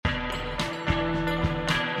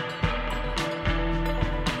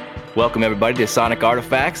Welcome, everybody, to Sonic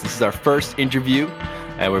Artifacts. This is our first interview,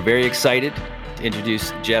 and we're very excited to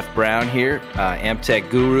introduce Jeff Brown here, amp tech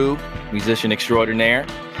guru, musician extraordinaire.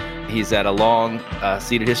 He's had a long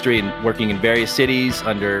seated history in working in various cities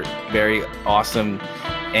under very awesome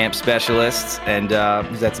amp specialists, and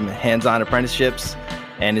he's had some hands-on apprenticeships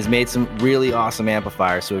and has made some really awesome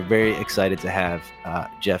amplifiers. So we're very excited to have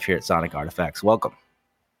Jeff here at Sonic Artifacts. Welcome.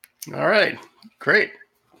 All right. Great.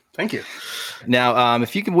 Thank you. Now,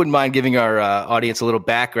 if you wouldn't mind giving our audience a little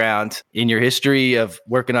background in your history of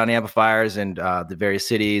working on amplifiers and the various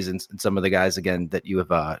cities and some of the guys, again, that you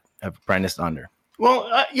have apprenticed under. Well,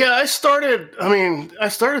 I started doing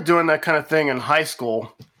that kind of thing in high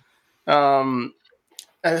school. I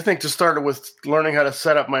think just started with learning how to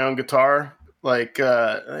set up my own guitar.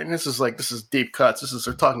 And this is deep cuts.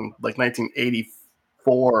 They're talking like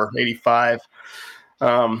 1984, 85.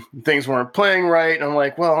 Things weren't playing right. And I'm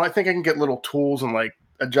like, well, I think I can get little tools and like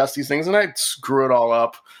adjust these things. And I screw it all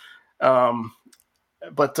up. And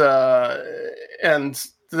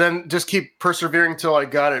then just keep persevering till I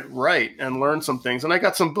got it right and learned some things. And I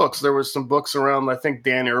got some books. There was some books around. I think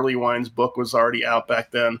Dan Earlywine's book was already out back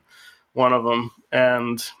then, one of them.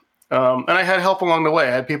 And I had help along the way.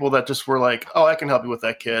 I had people that just were like, oh, I can help you with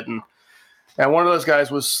that, kid. And one of those guys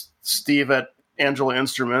was Steve at Angela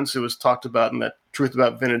Instruments, who was talked about in that Truth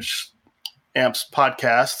About Vintage Amps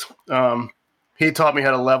podcast. He taught me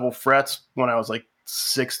how to level frets when I was like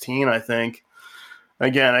 16, I think.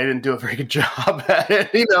 Again, I didn't do a very good job at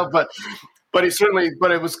it, but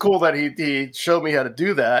it was cool that he showed me how to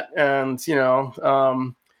do that. And,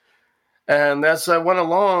 and as I went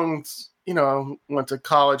along, went to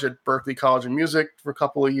college at Berklee College of Music for a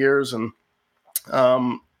couple of years. And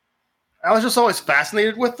I was just always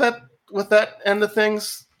fascinated with that end of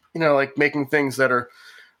things, like making things that are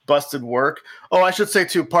busted work. Oh, I should say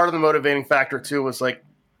too, part of the motivating factor too was like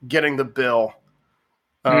getting the bill.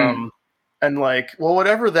 And like, well,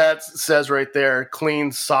 whatever that says right there,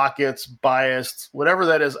 clean sockets, biased, whatever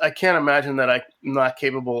that is, I can't imagine that I'm not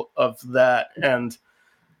capable of that. And,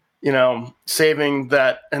 saving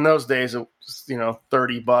that in those days, it was,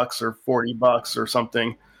 $30 or $40 or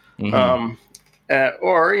something. Mm-hmm.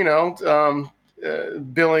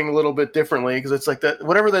 Billing a little bit differently, because it's like that,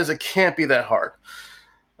 whatever that is, it can't be that hard.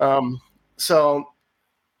 I'd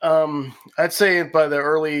say by the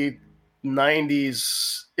early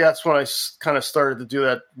 90s, that's when I kind of started to do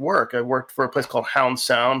that work. I worked for a place called Hound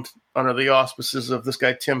Sound under the auspices of this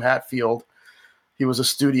guy, Tim Hatfield. He was a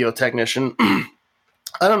studio technician.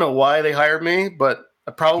 I don't know why they hired me, but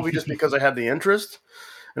probably just because I had the interest.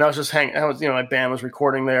 And I was just my band was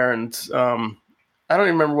recording there, and I don't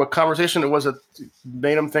even remember what conversation it was that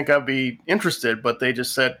made them think I'd be interested, but they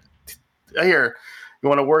just said, here, you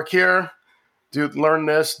want to work here? Learn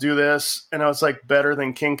this, do this. And I was like, better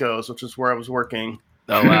than Kinko's, which is where I was working.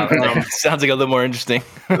 Oh, wow. Sounds like a little more interesting.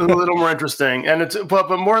 A little more interesting. And but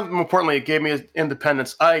more importantly, it gave me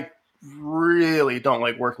independence. I really don't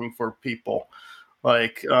like working for people.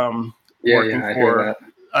 Like, I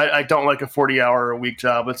don't like a 40-hour-a-week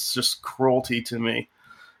job. It's just cruelty to me.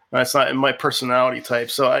 It's not in my personality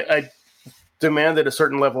type. So I demanded a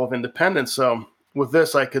certain level of independence. So with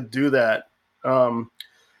this, I could do that.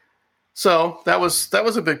 So that was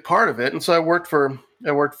a big part of it. And so I worked for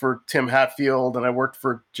Tim Hatfield, and I worked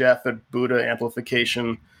for Jeff at Buddha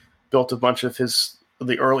Amplification, built a bunch of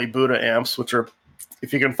the early Buddha amps, which are,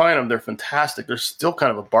 if you can find them, they're fantastic. They're still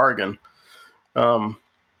kind of a bargain.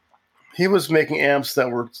 He was making amps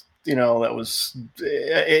that were, we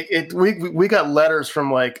got letters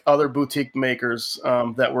from like other boutique makers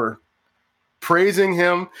that were praising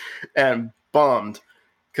him and bummed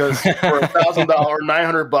because for $1,000,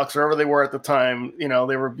 $900, whatever they were at the time, he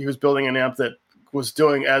was building an amp that was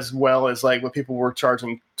doing as well as like what people were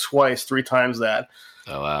charging twice, 3 times that.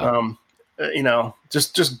 Oh wow.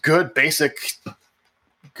 Just good, basic,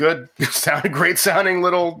 good sounding, great sounding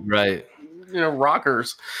little right.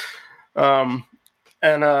 Rockers. So I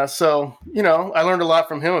learned a lot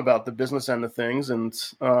from him about the business end of things,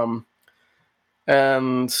 but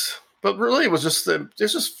really it was just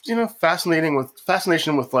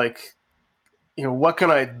fascination with like, what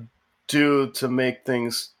can I do to make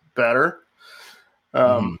things better?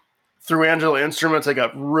 Through Angela Instruments, I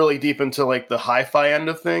got really deep into like the hi-fi end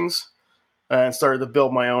of things and started to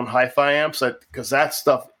build my own hi-fi amps because that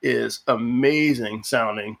stuff is amazing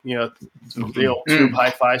sounding, the old tube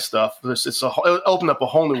hi-fi stuff. It opened up a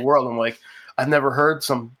whole new world. I'm like, I've never heard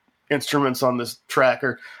some instruments on this track,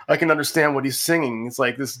 or I can understand what he's singing. It's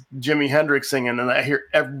like this Jimi Hendrix singing, and I hear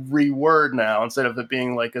every word now instead of it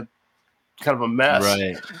being like a kind of a mess.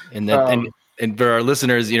 Right. And And for our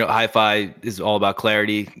listeners, hi-fi is all about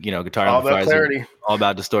clarity. Guitar all about clarity, all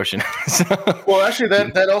about distortion. Well, actually,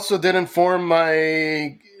 that also did inform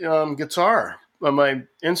my guitar, my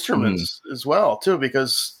instruments as well too,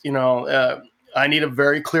 because I need a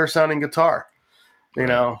very clear sounding guitar.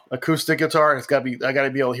 Acoustic guitar, I got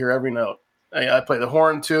to be able to hear every note. I play the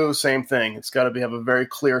horn too, same thing. It's got to have a very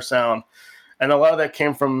clear sound, and a lot of that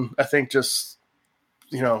came from, I think, just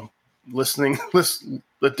listening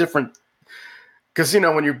the different. Because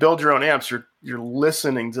when you build your own amps, you're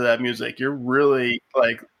listening to that music. You're really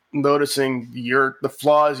like noticing the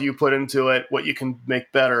flaws you put into it, what you can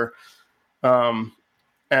make better. And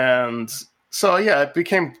so I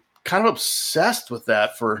became kind of obsessed with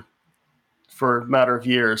that for a matter of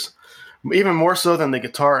years, even more so than the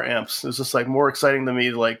guitar amps. It was just like more exciting to me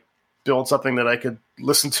to like build something that I could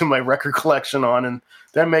listen to my record collection on and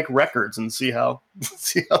then make records and see how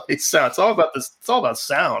they sound. It's all about this. It's all about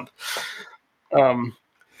sound.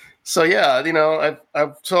 So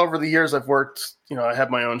over the years I've worked, I had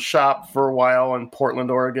my own shop for a while in Portland,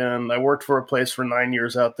 Oregon. I worked for a place for 9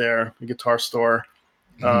 years out there, a guitar store.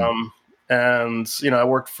 And I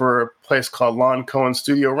worked for a place called Lon Cohen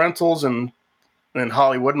Studio Rentals in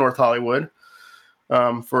Hollywood, North Hollywood,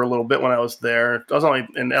 for a little bit when I was there. I was only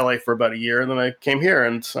in LA for about a year, and then I came here,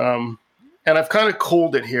 and I've kind of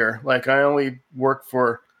cooled it here. Like I only work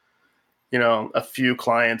for, a few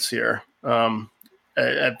clients here. I'm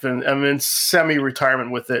in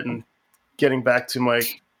semi-retirement with it and getting back to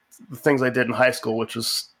the things I did in high school, which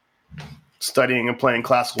was studying and playing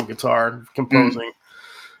classical guitar, composing,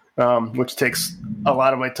 which takes a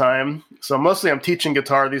lot of my time. So mostly I'm teaching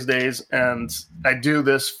guitar these days, and I do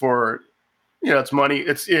this for, it's money.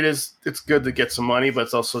 It's good to get some money, but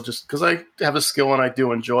it's also just because I have a skill and I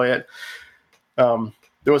do enjoy it.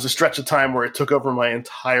 There was a stretch of time where it took over my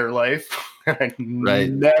entire life. I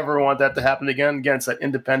never want that to happen again. Again, it's that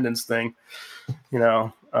independence thing,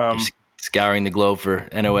 scouring the globe for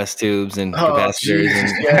NOS tubes and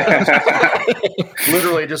capacitors.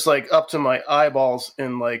 Literally just like up to my eyeballs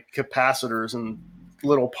in like capacitors and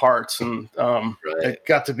little parts. And I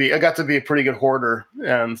got to be a pretty good hoarder,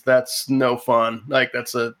 and that's no fun. Like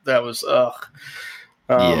that was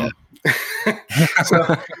yeah. So,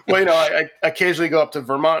 I occasionally go up to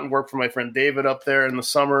Vermont and work for my friend David up there in the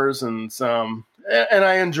summers, and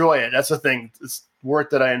I enjoy it. That's the thing. It's work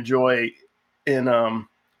that I enjoy in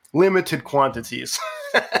limited quantities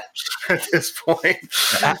at this point.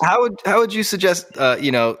 How would you suggest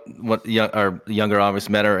what our younger artists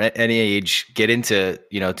men or at any age get into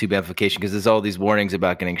tube amplification? Because there's all these warnings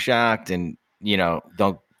about getting shocked, and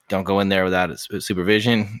don't go in there without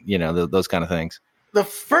supervision. Those kind of things. The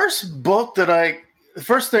first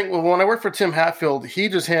thing when I worked for Tim Hatfield, he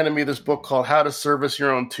just handed me this book called How to Service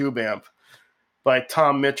Your Own Tube Amp by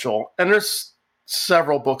Tom Mitchell. And there's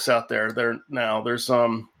several books out there now. There's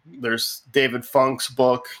David Funk's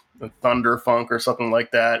book, Thunder Funk or something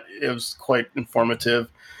like that. It was quite informative.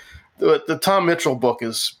 The Tom Mitchell book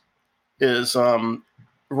is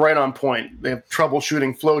right on point. They have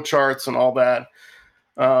troubleshooting flow charts and all that.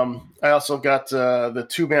 I also got the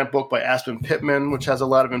Tube Amp book by Aspen Pittman, which has a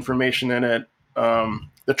lot of information in it. The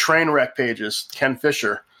Trainwreck pages, Ken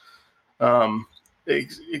Fisher,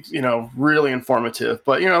 really informative.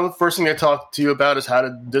 But, the first thing I talk to you about is how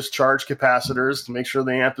to discharge capacitors to make sure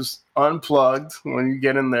the amp is unplugged when you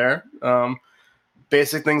get in there.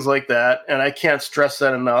 Basic things like that. And I can't stress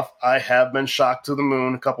that enough. I have been shocked to the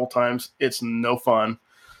moon a couple times. It's no fun.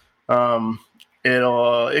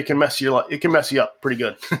 It can mess you up pretty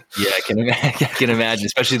good. Yeah, I can imagine,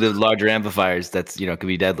 especially the larger amplifiers. That's could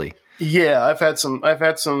be deadly. Yeah, I've had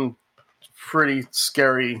some pretty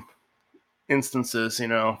scary instances.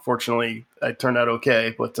 Fortunately, I turned out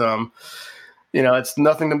okay. But it's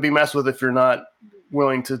nothing to be messed with if you're not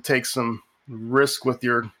willing to take some risk with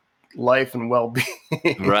your life and well-being.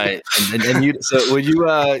 Right. And you, so would you,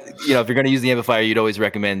 if you're going to use the amplifier, you'd always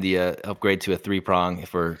recommend the upgrade to a 3-prong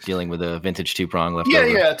if we're dealing with a vintage 2-prong left over.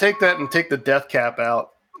 Yeah. Take that and take the death cap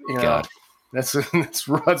out. That's one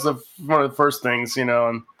of the first things,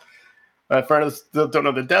 and for others that don't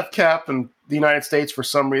know, the death cap in the United States, for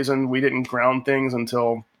some reason, we didn't ground things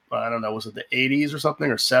until, I don't know, was it the 80s or something,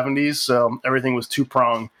 or 70s? So everything was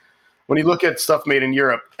 2-prong. When you look at stuff made in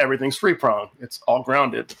Europe, everything's 3-prong. It's all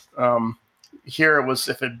grounded. Here it was,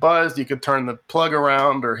 if it buzzed, you could turn the plug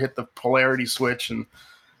around or hit the polarity switch, and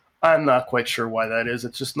I'm not quite sure why that is.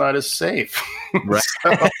 It's just not as safe. Right.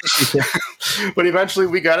 But eventually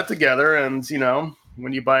we got it together, and,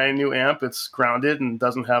 when you buy a new amp, it's grounded and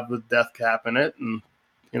doesn't have the death cap in it, and,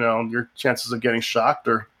 your chances of getting shocked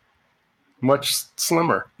are much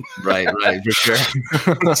slimmer. Right, for sure.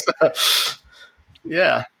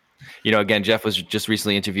 Yeah. Again, Jeff was just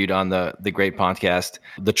recently interviewed on the great podcast,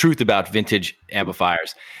 The Truth About Vintage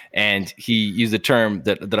Amplifiers. And he used a term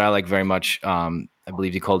that I like very much. I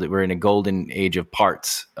believe he called it, we're in a golden age of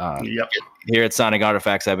parts. Yep. Here at Sonic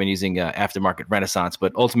Artifacts, I've been using aftermarket renaissance,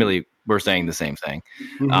 but ultimately we're saying the same thing.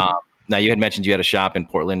 Mm-hmm. Now, you had mentioned you had a shop in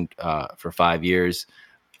Portland for 5 years.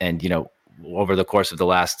 And, over the course of the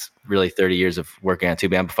last really 30 years of working on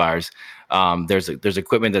tube amplifiers, there's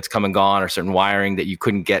equipment that's come and gone, or certain wiring that you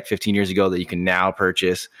couldn't get 15 years ago that you can now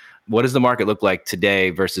purchase. What does the market look like today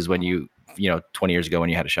versus when 20 years ago when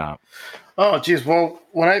you had a shop? Oh, geez. Well,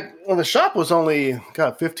 when the shop was only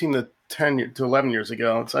 15 to 10 to 11 years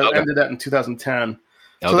ago. So I ended that in 2010.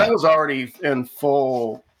 So that was already in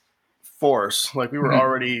full force. Like we were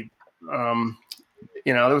already,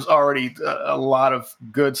 there was already a lot of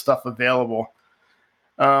good stuff available.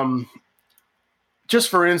 Just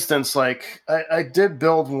for instance, like I did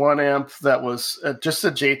build one amp that was just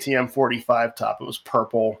a JTM 45 top. It was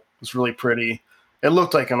purple. It was really pretty. It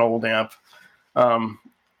looked like an old amp.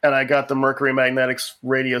 And I got the Mercury Magnetics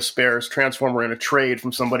radio spares transformer in a trade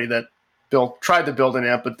from somebody that tried to build an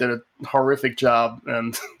amp but did a horrific job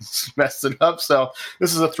and messed it up. So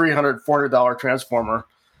this is a $300-$400 transformer.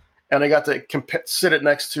 And I got to sit it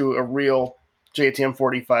next to a real JTM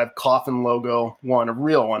 45 Coffin logo one, a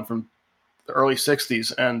real one from the early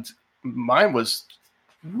 60s. And mine was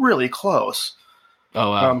really close.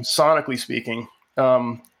 Oh, wow. Sonically speaking.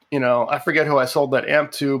 I forget who I sold that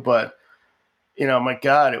amp to, but, my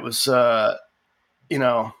God, it was, I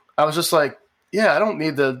was just like, yeah, I don't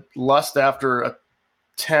need to lust after a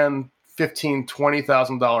 $10,000, $15,000,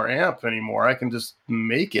 $20,000 amp anymore. I can just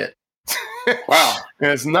make it. Wow.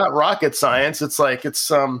 And it's not rocket science. It's like, a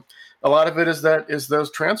lot of it is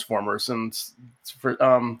those transformers, and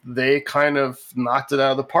they kind of knocked it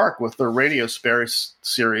out of the park with their radio spares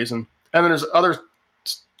series. And then there's other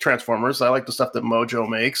transformers. I like the stuff that Mojo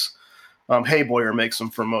makes. Hey Boyer makes them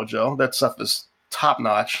for Mojo. That stuff is top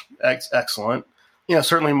notch, excellent.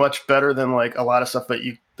 Certainly much better than like a lot of stuff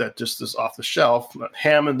that just is off the shelf.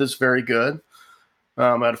 Hammond is very good,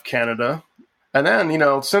 out of Canada. And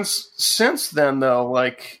then, since then though,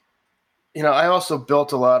 like, I also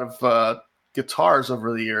built a lot of guitars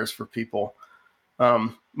over the years for people.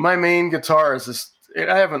 My main guitar is this.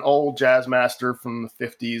 I have an old Jazzmaster from the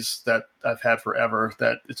 50s that I've had forever.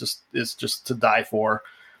 That is just to die for.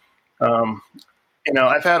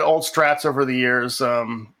 I've had old Strats over the years.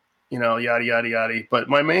 Yada yada yada. But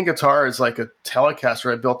my main guitar is like a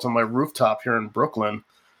Telecaster I built on my rooftop here in Brooklyn.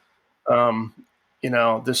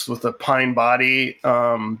 This with a pine body,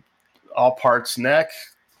 all parts neck.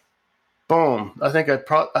 Boom. I think I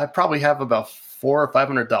probably have about $400 or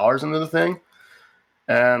 $500 into the thing.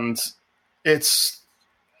 And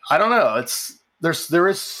I don't know. There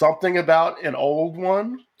is something about an old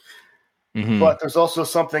one, but there's also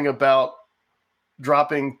something about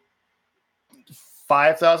dropping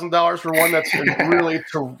 $5,000 for one that's in really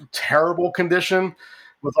terrible condition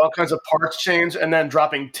with all kinds of parts change, and then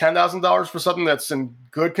dropping $10,000 for something that's in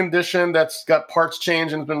good condition, that's got parts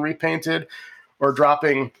change and has been repainted, or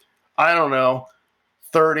dropping, I don't know,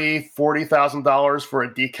 $30,000, $40,000 for a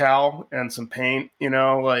decal and some paint.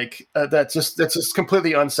 That's just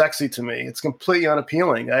completely unsexy to me. It's completely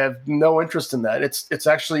unappealing. I have no interest in that. It's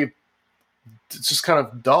just kind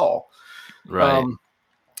of dull. Right.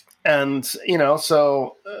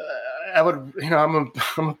 So I would, I'm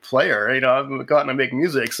a player, I've go out and I make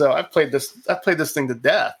music. So I've played this thing to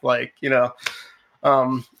death,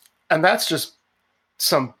 and that's just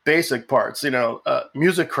some basic parts,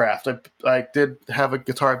 Musicraft. I did have a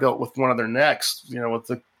guitar built with one of their necks,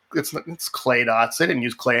 it's clay dots. They didn't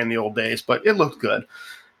use clay in the old days, but it looked good.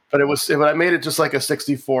 But I made it just like a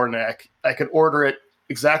 64 neck. I could order it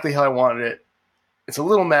exactly how I wanted it. It's a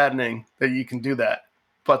little maddening that you can do that.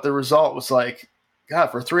 But the result was like, God,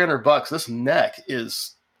 for $300, this neck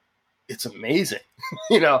it's amazing.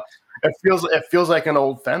 It feels like an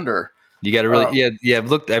old Fender. You got to really, I've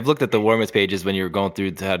looked at the Warmouth pages when you were going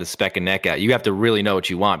through how to spec a neck out. You have to really know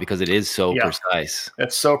what you want because it is so precise.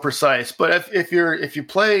 It's so precise. But if you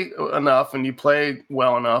play enough and you play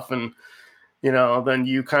well enough, and then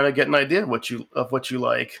you kind of get an idea of what you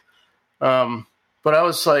like. But I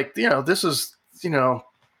was like, this is,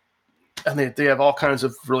 and they have all kinds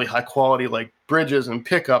of really high quality like bridges and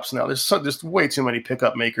pickups now. There's just way too many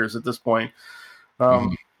pickup makers at this point.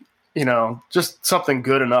 Just something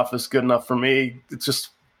good enough is good enough for me. It's just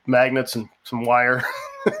magnets and some wire.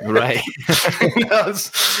 Right.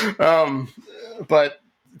 But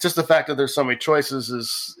just the fact that there's so many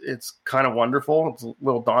choices it's kind of wonderful. It's a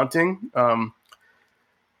little daunting.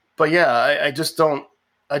 But yeah, I just don't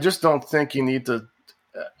think you need to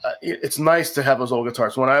it's nice to have those old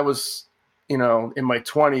guitars. When I was, in my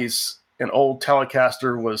 20s, an old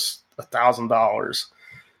Telecaster was $1,000,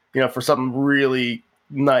 for something really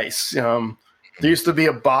nice. There used to be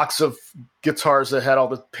a box of guitars that had all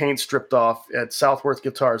the paint stripped off at Southworth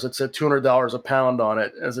Guitars. It said $200 a pound on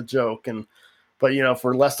it as a joke. But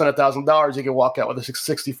for less than $1,000, you could walk out with a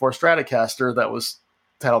 64 Stratocaster that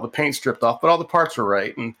had all the paint stripped off, but all the parts were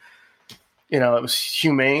right. And, it was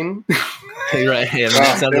humane. Right. Yeah,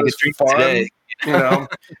 that sounds like a treat today.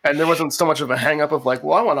 And there wasn't so much of a hang up of like,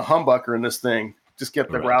 well, I want a humbucker in this thing. Just get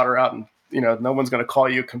the router out and, no one's going to call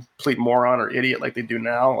you a complete moron or idiot like they do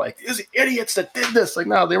now. Like, these idiots that did this. Like,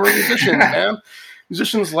 no, they were musicians, man.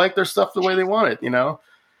 Musicians like their stuff the way they want it,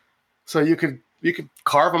 So you could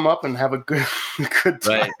carve them up and have a good time.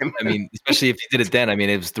 Right. I mean, especially if you did it then. I mean,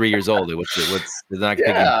 it was 3 years old.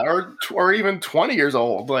 Or even 20 years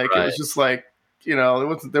old. Like, It was just like,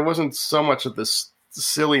 there wasn't so much of this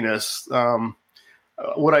silliness.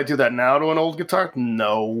 Would I do that now to an old guitar?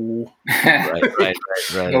 No. Right.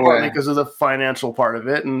 Partly because of the financial part of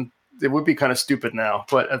it, and it would be kind of stupid now.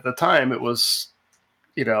 But at the time, it was,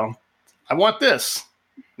 I want this.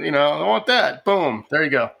 I want that. Boom. There you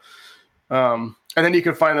go. And then you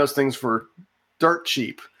could find those things for dirt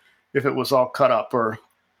cheap if it was all cut up or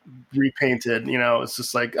repainted. It's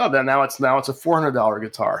just like, oh, then now it's a $400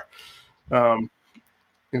 guitar,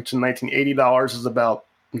 which in $1980 is about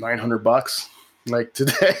 $900. Like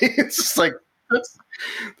today, it's just like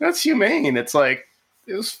that's humane. It's like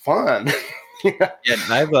it was fun. Yeah,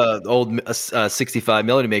 I have a old 65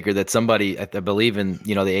 Melody Maker that somebody I believe in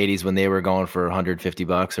the 80s when they were going for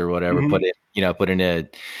 $150 or whatever put in a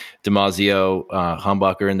DiMaggio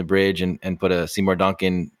humbucker in the bridge and put a Seymour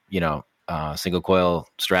Duncan single coil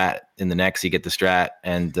Strat in the neck, so you get the Strat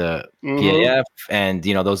and PAF and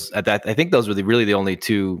those at that I think those were really the only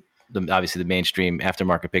two. Obviously the mainstream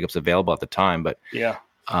aftermarket pickups available at the time, but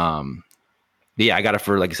I got it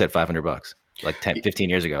for, like you said, $500, like 15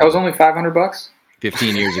 years ago. That was only $500?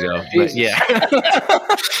 15 years ago. But yeah.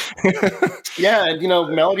 Yeah. And,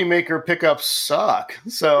 Melody Maker pickups suck.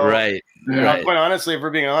 So, right. Quite honestly, if we're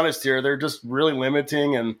being honest here, they're just really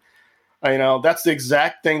limiting. And, that's the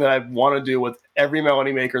exact thing that I want to do with every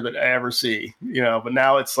Melody Maker that I ever see, but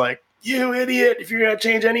now it's like, you idiot, if you're going to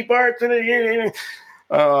change any parts,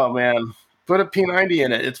 oh man, put a P90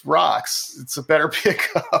 in it. It rocks. It's a better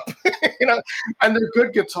pickup, and they're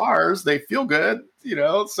good guitars. They feel good,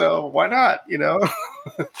 so why not,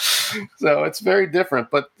 so it's very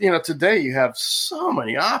different. But, today you have so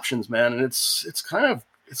many options, man. And it's kind of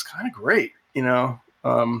great,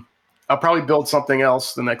 I'll probably build something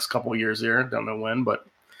else the next couple of years here. Don't know when, but,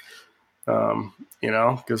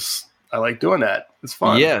 because I like doing that. It's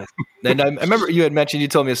fun. Yeah. And I remember you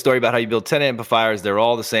told me a story about how you built 10 amplifiers. They're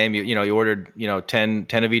all the same. You ordered, 10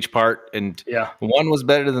 of each part, and one was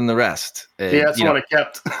better than the rest. That's the one I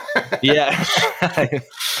kept. Yeah.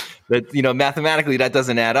 But, mathematically that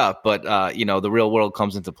doesn't add up, but, the real world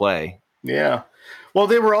comes into play. Yeah. Well,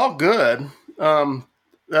 they were all good.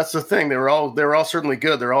 That's the thing. They were all certainly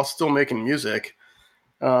good. They're all still making music.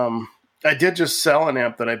 I did just sell an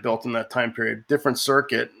amp that I built in that time period, different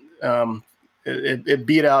circuit. It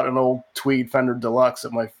beat out an old Tweed Fender Deluxe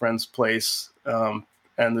at my friend's place.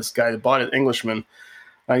 And this guy that bought it, Englishman,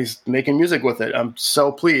 he's making music with it. I'm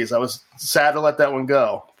so pleased. I was sad to let that one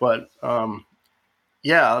go, but that's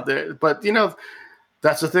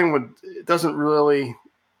the thing it doesn't really,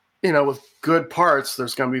 with good parts,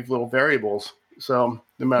 there's going to be little variables. So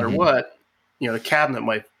no matter what, the cabinet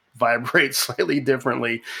might vibrate slightly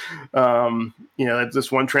differently.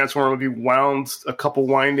 This one transformer would be wound a couple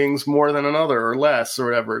windings more than another or less or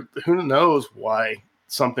whatever. Who knows why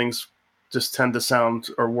some things just tend to sound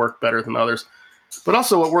or work better than others. But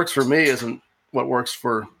also what works for me isn't what works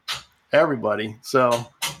for everybody. So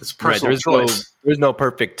it's personal choice. There's no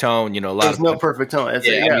perfect tone, There's no perfect tone.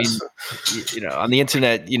 On the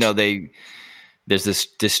internet, there's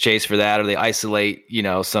this chase for that, or they isolate,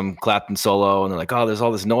 some Clapton solo, and they're like, oh, there's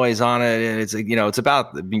all this noise on it, and it's it's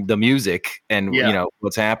about the music and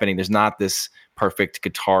what's happening. There's not this perfect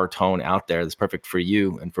guitar tone out there that's perfect for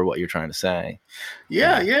you and for what you're trying to say.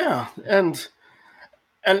 Yeah. And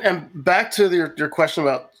back to your question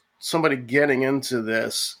about somebody getting into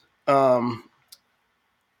this. Something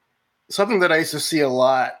that I used to see a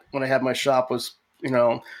lot when I had my shop was,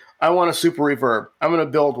 I want a super reverb. I'm going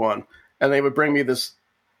to build one. And they would bring me this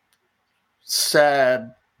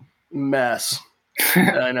sad mess.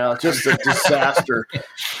 I know, just a disaster.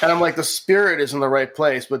 And I'm like, the spirit is in the right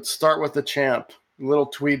place, but start with the champ, little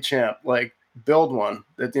Tweed champ, like build one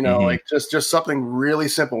that, like just something really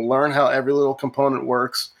simple. Learn how every little component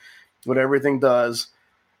works, what everything does.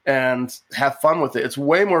 and have fun with it. It's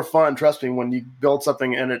way more fun, trust me, when you build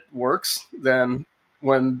something and it works than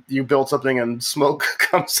when you build something and smoke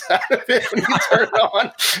comes out of it when you turn it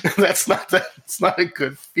on. It's not a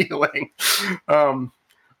good feeling.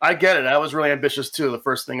 I get it. I was really ambitious too. The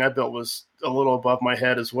first thing I built was a little above my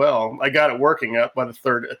head as well. I got it working up by the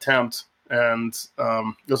third attempt, and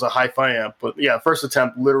it was a hi-fi amp. But yeah, first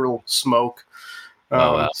attempt, literal smoke.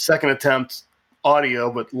 Wow. Second attempt,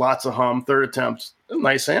 audio, but lots of hum. Third attempt,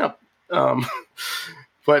 nice amp. But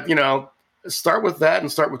start with that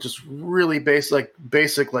and start with just really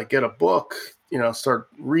basic, like get a book, start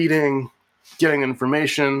reading, getting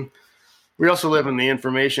information. We also live in the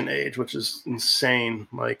information age, which is insane.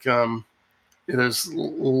 Like, there's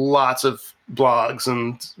lots of blogs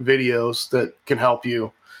and videos that can help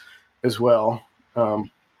you as well.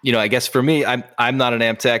 I guess for me, I'm not an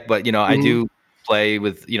amp tech, but I do play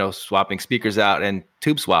with swapping speakers out and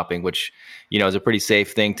tube swapping, which is a pretty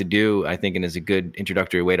safe thing to do, I think, and is a good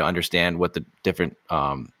introductory way to understand what the different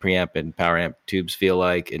preamp and power amp tubes feel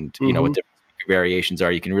like, and what different variations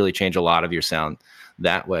are. You can really change a lot of your sound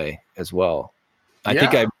that way as well. I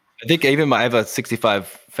think I have a 65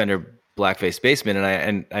 Fender Blackface Bassman,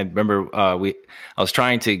 and I remember I was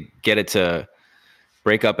trying to get it to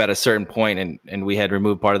break up at a certain point, and we had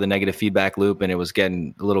removed part of the negative feedback loop, and it was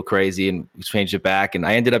getting a little crazy, and we changed it back, and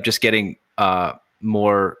I ended up just getting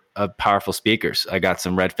more powerful speakers. I got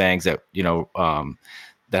some Red Fangs that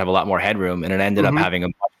that have a lot more headroom, and it ended up having a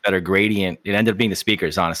much better gradient. It ended up being the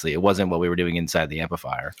speakers, honestly. It wasn't what we were doing inside the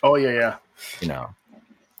amplifier. Oh yeah.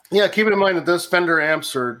 Yeah, keeping in mind that those Fender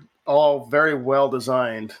amps are all very well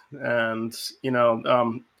designed, and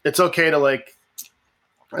it's okay to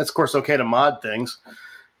it's of course okay to mod things,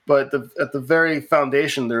 but at the very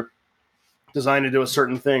foundation, they're designed to do a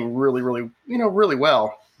certain thing really, really, really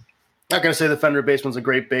well. I'm not going to say the Fender Bassman's a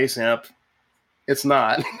great bass amp. It's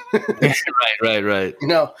not. Right.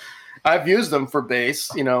 I've used them for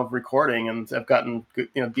bass, recording, and I've gotten good,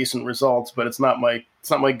 decent results, but it's not my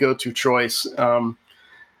go-to choice.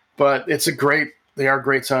 But they are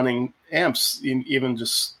great sounding amps, even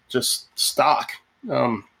just stock.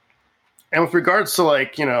 And with regards to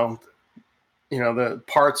the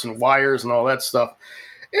parts and wires and all that stuff,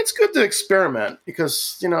 it's good to experiment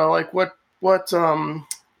because,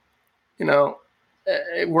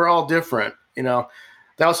 we're all different. That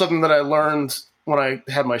was something that I learned when I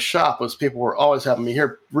had my shop, was people were always having me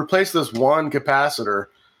here, replace this one capacitor.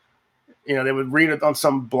 They would read it on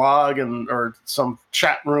some blog or some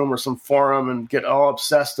chat room or some forum and get all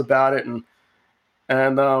obsessed about it. And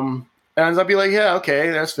I'd be like, yeah, okay,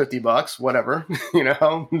 there's $50, whatever,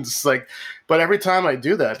 It's like, but every time I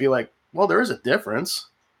do that, I'd be like, well, there is a difference,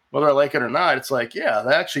 whether I like it or not. It's like, yeah,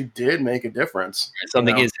 that actually did make a difference.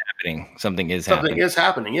 Something is happening. Something is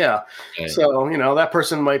happening. Yeah. Okay. So, that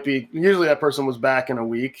person usually that person was back in a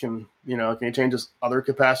week, and, can you change this other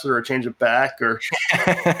capacitor or change it back, or,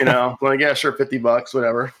 like, yeah, sure, $50,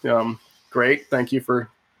 whatever. Great. Thank you for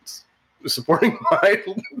supporting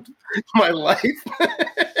my life.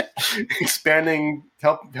 Expanding,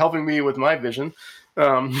 helping me with my vision,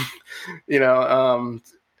 but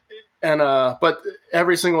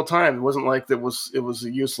every single time it wasn't like it was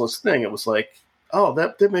a useless thing. It was like, oh,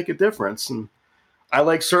 that did make a difference, and I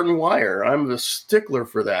like certain wire. I'm the stickler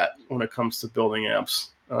for that when it comes to building amps.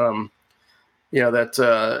 And that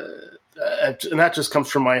just comes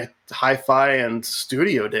from my hi-fi and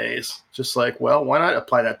studio days. Just like, well, why not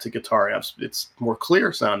apply that to guitar amps? It's more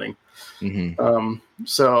clear sounding.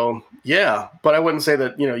 So yeah, but I wouldn't say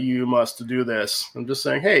that, you must do this. I'm just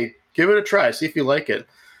saying, hey, give it a try. See if you like it.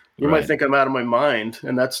 You might think I'm out of my mind,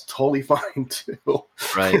 and that's totally fine too.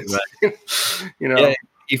 Right. Yeah,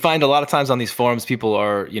 you find a lot of times on these forums, people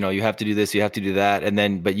are, you have to do this, you have to do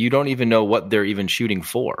that. But you don't even know what they're even shooting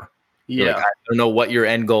for. Yeah. I don't know what your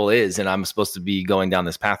end goal is, and I'm supposed to be going down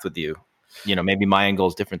this path with you. Maybe my end goal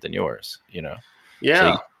is different than yours, Yeah.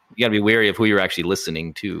 So you got to be wary of who you're actually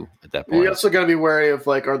listening to at that point. You also got to be wary of,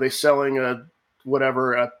 are they selling a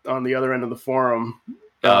whatever on the other end of the forum?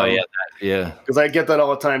 Yeah. Because I get that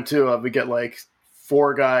all the time too. We get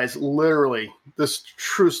 4 guys, literally, this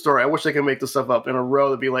true story. I wish I could make this stuff up, in a row.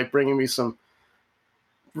 That'd be bringing me some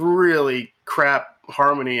really crap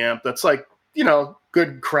Harmony amp. That's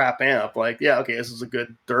good crap amp. Yeah, okay, this is a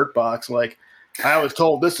good dirt box. I was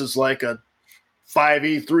told this is a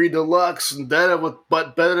 5E3 Deluxe and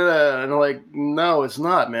but better. And no, it's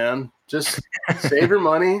not, man. Just save your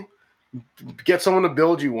money, get someone to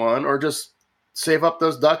build you one, or just save up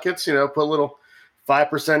those ducats. Put a little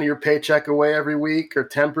 5% of your paycheck away every week, or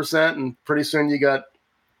 10%, and pretty soon you got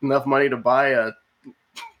enough money to buy a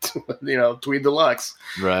Tweed Deluxe,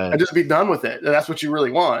 Right. and just be done with it. And that's what you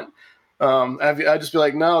really want. I'd just be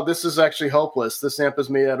like, no, this is actually hopeless. This amp is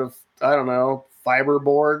made out of, I don't know,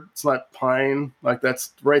 fiberboard. It's not pine. Like,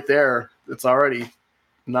 that's right there. It's already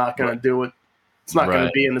not going to do it. It's not going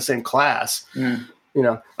to be in the same class. Mm.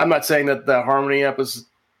 I'm not saying that the Harmony amp is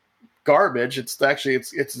garbage. It's actually,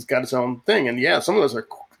 it's got its own thing. And yeah, some of those are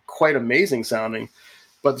quite amazing sounding,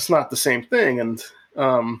 but it's not the same thing. And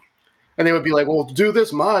they would be like, well, do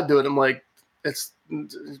this mod, do it. I'm like, it's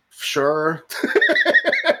sure.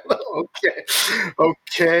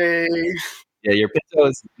 Okay. Yeah, your Pinto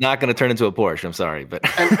is not going to turn into a Porsche. I'm sorry, but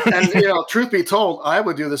and truth be told, I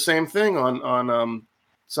would do the same thing on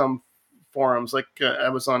some forums. Like I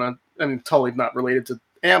was on totally not related to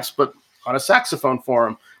amps, but on a saxophone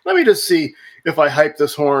forum. Let me just see if I hype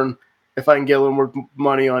this horn, if I can get a little more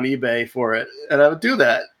money on eBay for it, and I would do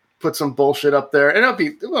that. Put some bullshit up there, and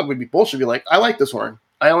it would be bullshit. Be like, I like this horn.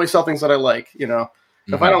 I only sell things that I like.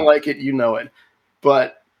 If I don't like it, it.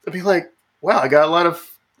 But I'd be like, wow, I got a lot of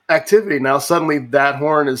activity now. Suddenly, that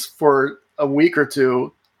horn is for a week or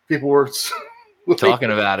two. People were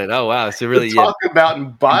talking about it. Oh wow, so really talk about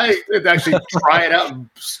and buy it, actually try it out and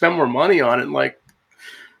spend more money on it. And like,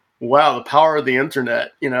 wow, the power of the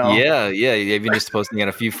internet. Yeah. Even just posting on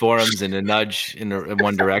a few forums and a nudge in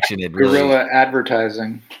one direction, it really guerrilla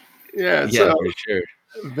advertising. Yeah, for sure.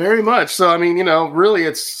 Very much. So I mean, really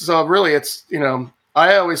it's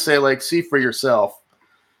I always say, like, see for yourself.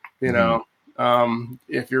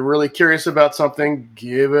 If you're really curious about something,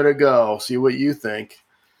 give it a go. See what you think.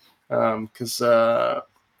 Because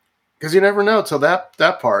you never know till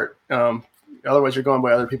that part. Otherwise, you're going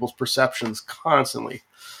by other people's perceptions constantly,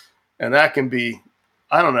 and that can be,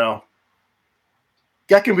 I don't know,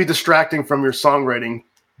 that can be distracting from your songwriting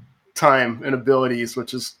time and abilities,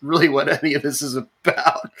 which is really what any of this is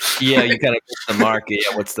about. Yeah, you kind of miss the mark.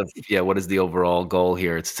 What is the overall goal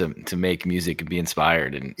here? It's to make music and be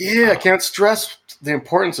inspired. And I can't stress the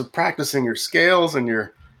importance of practicing your scales and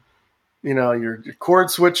your chord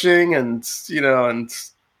switching, and and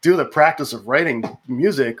do the practice of writing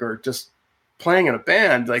music or just playing in a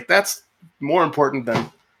band. Like, that's more important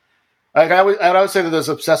than, like, I would say to those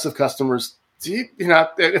obsessive customers,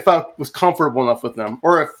 if I was comfortable enough with them,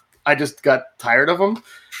 or if I just got tired of them.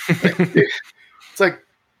 It's like,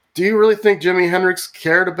 do you really think Jimi Hendrix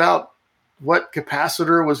cared about what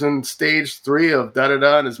capacitor was in stage 3 of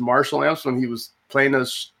da-da-da and his Marshall amps when he was playing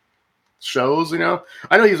those shows? I know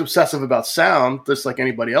he was obsessive about sound, just like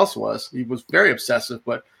anybody else was. He was very obsessive,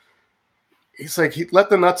 but he's like, he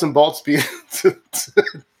let the nuts and bolts be to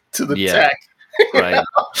the tech. Right.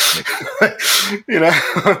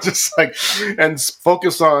 Just like, and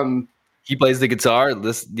focus on. He plays the guitar.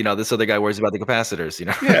 This other guy worries about the capacitors.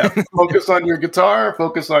 Yeah. Focus on your guitar.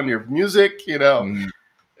 Focus on your music.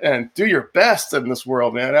 And do your best in this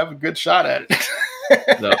world, man. Have a good shot at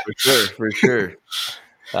it. No, for sure.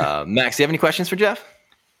 Max, do you have any questions for Jeff?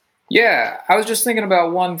 Yeah, I was just thinking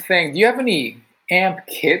about one thing. Do you have any amp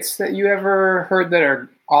kits that you ever heard that are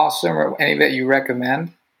awesome, or any that you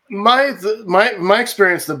recommend? My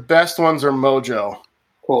experience, the best ones are Mojo.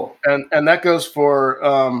 Cool. And that goes for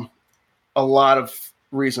a lot of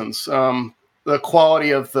reasons. The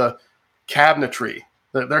quality of the cabinetry.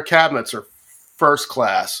 Their cabinets are first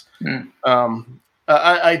class.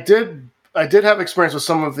 I did have experience with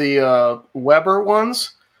some of the Weber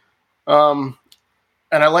ones, and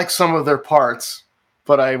I like some of their parts,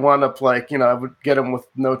 but I wound up I would get them with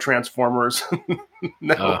no transformers.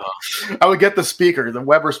 I would get the speaker. The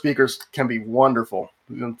Weber speakers can be wonderful.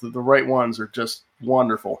 The right ones are just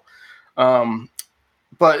wonderful.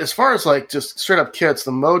 But as far as just straight up kits,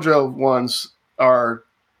 the Mojo ones are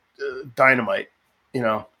dynamite.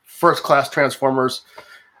 First class transformers.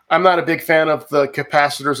 I'm not a big fan of the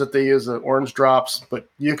capacitors that they use, the orange drops, but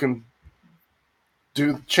you can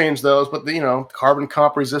change those. But carbon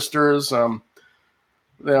comp resistors,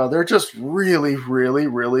 they're just really, really,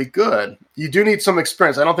 really good. You do need some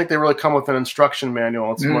experience. I don't think they really come with an instruction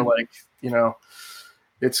manual. It's more like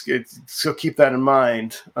it's so keep that in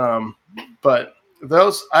mind. But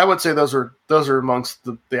those, I would say, those are amongst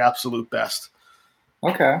the absolute best.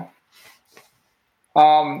 Okay.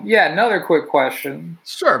 Another quick question.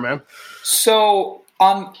 Sure, man. So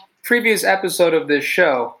on previous episode of this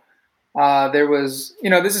show, there was,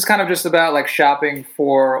 this is kind of just about shopping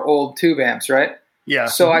for old tube amps, right? Yeah.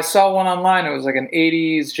 So I saw one online. It was an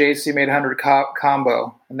 80s JC Made 100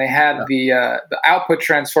 combo, and they had the output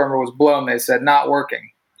transformer was blown. They said not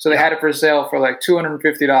working. So they had it for sale for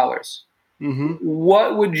 $250.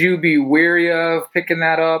 What would you be weary of picking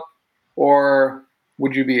that up, or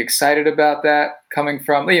Would you be excited about that coming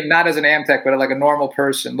from, not as an amp tech, but like a normal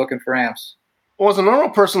person looking for amps? Well, as a normal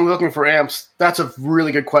person looking for amps, that's a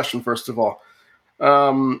really good question, first of all.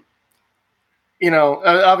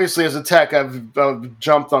 Obviously as a tech, I've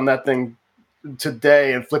jumped on that thing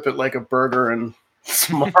today and flip it like a burger and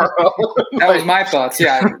tomorrow. That was my thoughts.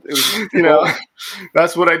 Yeah.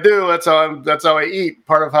 That's what I do. That's how I eat.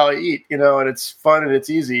 Part of how I eat, and it's fun and it's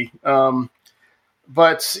easy.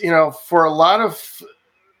 But for a lot of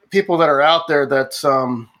people that are out there, that's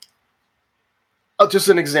just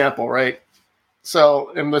an example, right?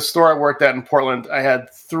 So in the store I worked at in Portland, I had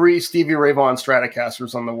 3 Stevie Ray Vaughan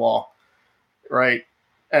Stratocasters on the wall, right?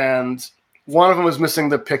 And one of them was missing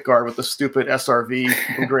the pickguard with the stupid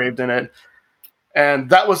SRV engraved in it. And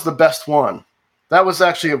that was the best one. That was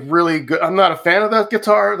actually a really good. I'm not a fan of that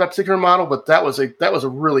guitar, that particular model, but that was a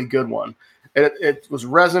really good one. It was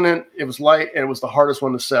resonant, it was light, and it was the hardest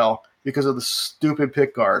one to sell because of the stupid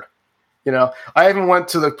pickguard. I even went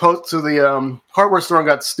to the hardware store and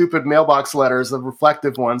got stupid mailbox letters, the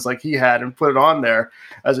reflective ones like he had, and put it on there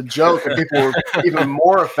as a joke, and people were even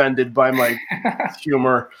more offended by my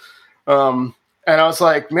humor. And I was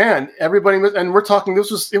like, man, everybody, and we're talking, it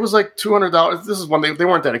was like $200. This is when they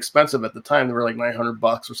weren't that expensive at the time. They were like $900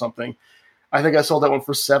 or something. I think I sold that one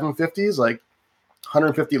for $750, like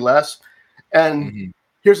 $150 less. And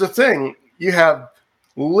here's the thing, you have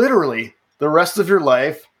literally the rest of your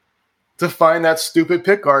life to find that stupid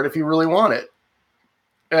pickguard if you really want it.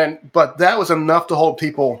 But that was enough to hold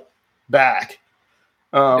people back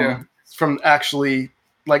from actually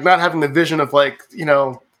like not having the vision of like,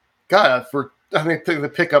 God, I think the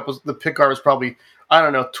pickguard was probably, I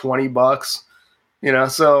don't know, $20,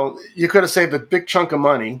 so you could have saved a big chunk of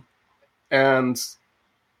money and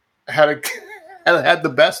had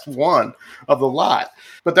the best one of the lot.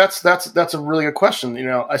 But that's a really good question.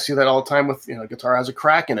 I see that all the time with, guitar has a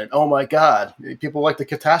crack in it. Oh my God. People like to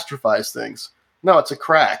catastrophize things. No, it's a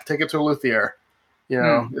crack. Take it to a luthier.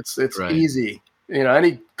 It's right. Easy.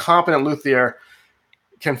 Any competent luthier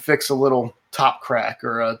can fix a little top crack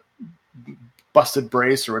or a busted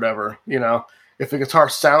brace or whatever. If the guitar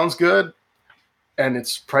sounds good and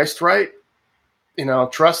it's priced right,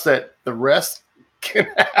 trust that the rest can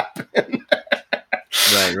happen.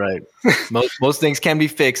 Right. Most things can be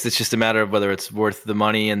fixed. It's just a matter of whether it's worth the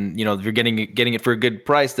money, and if you're getting it for a good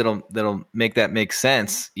price, that'll make that make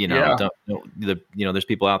sense. There's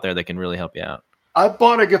people out there that can really help you out. I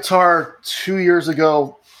bought a guitar 2 years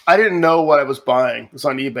ago. I didn't know what I was buying. It was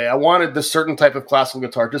on eBay. I wanted this certain type of classical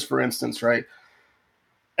guitar, just for instance, right?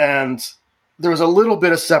 And there was a little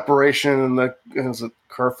bit of separation in it was a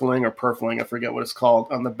kerfling or purfling, I forget what it's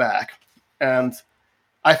called, on the back. And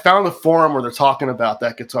I found a forum where they're talking about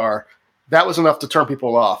that guitar. That was enough to turn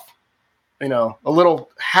people off. A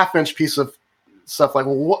little half-inch piece of stuff like,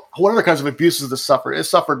 well, what other kinds of abuses does it suffer? It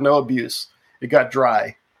suffered no abuse. It got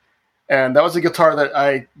dry. And that was a guitar that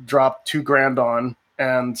I dropped $2,000 on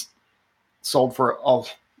and sold for a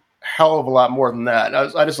hell of a lot more than that.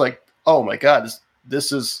 I just like, oh my God,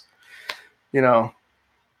 this is, I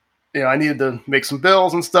needed to make some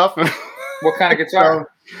bills and stuff. What kind of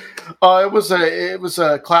guitar? It was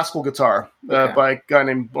a classical guitar by a guy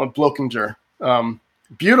named Blokinger.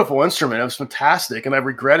 Beautiful instrument. It was fantastic, and I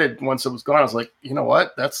regretted once it was gone. I was like, you know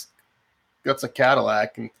what? That's a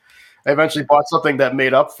Cadillac, and I eventually bought something that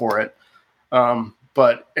made up for it.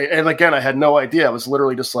 But again, I had no idea. I was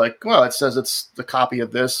literally just like, well, it says it's the copy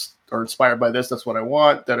of this or inspired by this. That's what I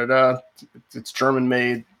want. It's German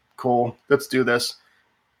made. Cool. Let's do this.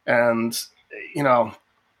 And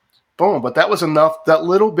boom. But that was enough. That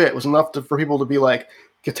little bit was enough for people to be like,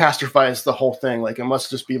 catastrophize the whole thing. Like it must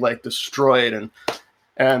just be like destroyed.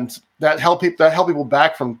 And that helped people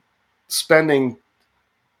back from spending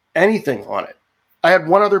anything on it. I had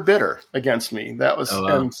one other bidder against me. That was,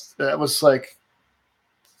 and that was like,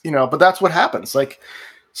 but that's what happens. Like,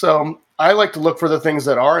 so I like to look for the things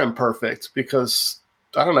that are imperfect because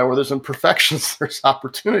I don't know, where there's imperfections, there's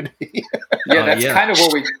opportunity. That's kind of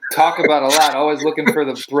what we talk about a lot. Always looking for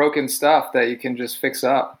the broken stuff that you can just fix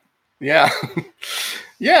up. Yeah.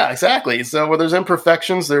 Yeah, exactly. So where there's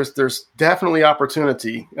imperfections, there's definitely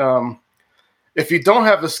opportunity. If you don't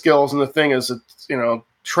have the skills and the thing is,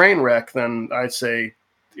 train wreck, then I'd say,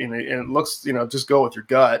 it looks, just go with your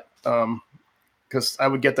gut. Because I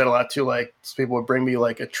would get that a lot too. Like people would bring me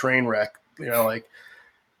like a train wreck,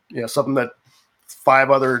 something that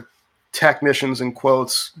 5 other technicians in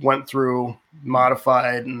quotes went through,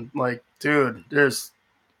 modified, and like, dude,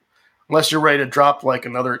 unless you're ready to drop like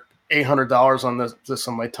another $800 on this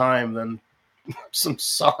on my time, then I'm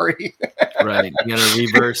sorry. Right. You got to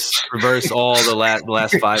reverse all the last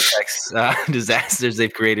 5X disasters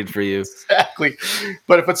they've created for you. Exactly.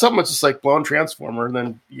 But if it's something that's just like blown transformer,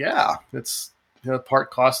 then yeah, it's, the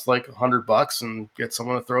part costs like $100 and get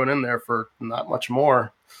someone to throw it in there for not much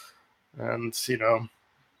more. And, So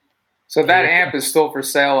that amp is still for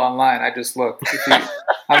sale online. I just looked.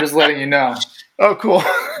 I'm just letting you know. Oh, cool.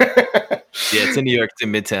 Yeah, it's in New York. It's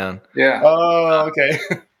in Midtown. Yeah. Oh, okay.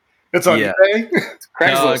 It's on eBay?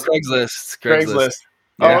 Craigslist. No, Craigslist.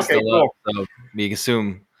 Oh, Yeah, okay, cool. So you can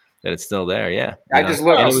assume that it's still there. Yeah. I just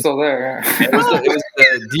looked. It's still there.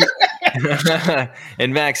 Yeah.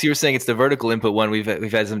 And Max, you were saying it's the vertical input one. We've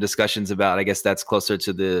had some discussions about. I guess that's closer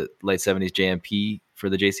to the late 70s JMP for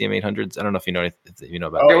the JCM 800s. I don't know if you know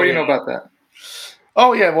about. Yeah, what do you know about that?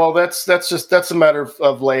 Oh yeah, well that's a matter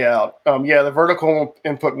of layout. Yeah, the vertical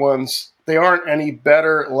input ones, they aren't any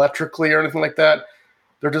better electrically or anything like that.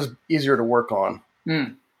 They're just easier to work on,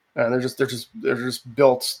 and they're just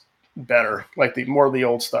built better, like more of the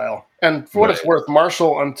old style. And for what it's worth,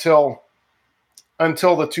 Marshall until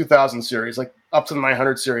the 2000 series, like up to the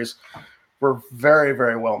 900 series, were very,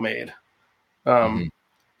 very well made.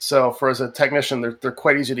 So for as a technician, they're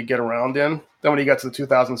quite easy to get around in. Then when you get to the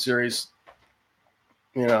 2000 series,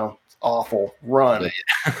 awful run,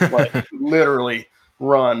 like literally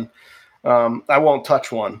run. I won't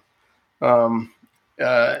touch one.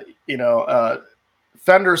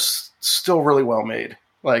 Fender's still really well made.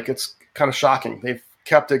 Like, it's kind of shocking. They've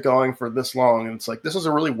kept it going for this long, and it's like, this is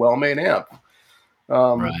a really well made amp.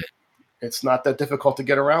 It's not that difficult to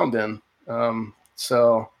get around in.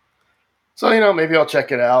 So maybe I'll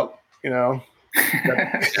check it out. Yeah,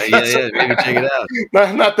 maybe check it out.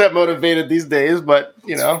 Not that motivated these days, but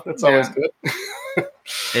that's always good.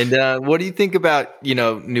 And what do you think about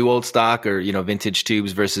new old stock or vintage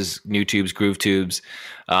tubes versus new tubes, groove tubes?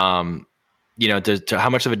 How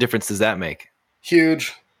much of a difference does that make?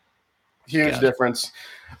 Huge difference.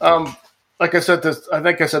 Like I said this, I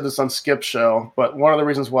think I said this on Skip's show, but one of the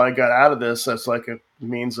reasons why I got out of this as like a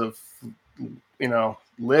means of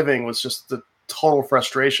living was just the total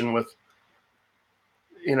frustration with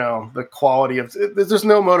the quality of. There's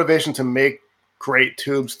no motivation to make great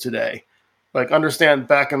tubes today. Like, understand,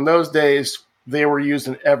 back in those days, they were used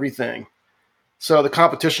in everything. So the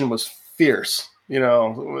competition was fierce.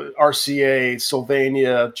 RCA,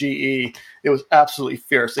 Sylvania, GE, it was absolutely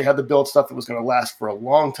fierce. They had to build stuff that was going to last for a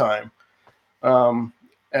long time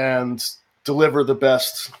and deliver the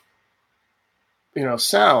best,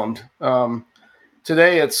 sound.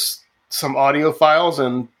 Today, it's some audio files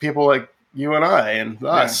and people like you and I and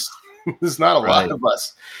us. Yeah. There's not a lot of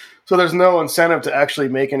us. So there's no incentive to actually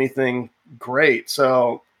make anything great.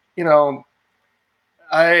 So, when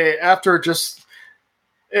I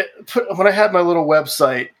had my little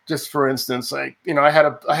website, just for instance, I had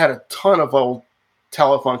a ton of old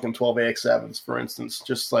Telefunken 12AX7s, for instance,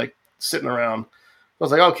 just like sitting around. I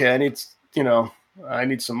was like, okay, I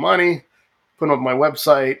need some money, put them up on my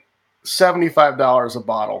website, $75 a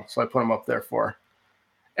bottle. So I put them up there for,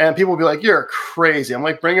 and people would be like, you're crazy. I'm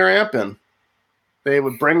like, bring your amp in. They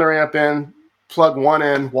would bring their amp in, plug one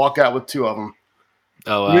in, walk out with two of them.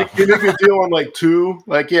 Oh, wow. You make a deal on like two?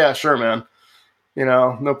 Like, yeah, sure, man.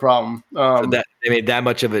 No problem. So that they made that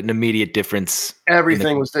much of an immediate difference.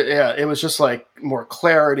 Everything was, it was just like more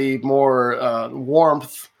clarity, more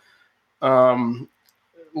warmth. And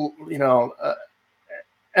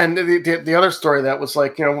the other story that was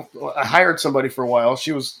like, I hired somebody for a while.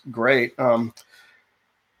 She was great.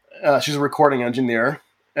 She's a recording engineer.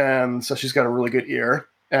 And so she's got a really good ear.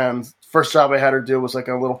 And first job I had her do was like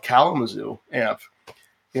a little Kalamazoo amp.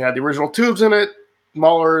 It had the original tubes in it,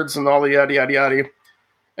 Mullards, and all the yada, yada, yada.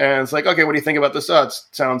 And it's like, okay, what do you think about this?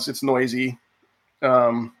 It's noisy.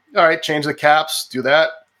 All right, change the caps, do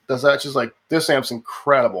that. Does that. She's like, this amp's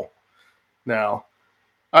incredible now.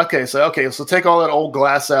 Okay, so take all that old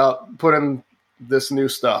glass out, put in this new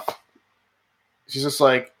stuff. She's just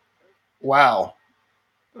like, wow.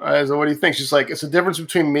 So what do you think? She's like, it's a difference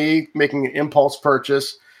between me making an impulse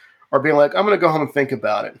purchase or being like, I'm going to go home and think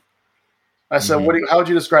about it. I said, how would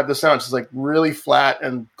you describe the sound? She's like, really flat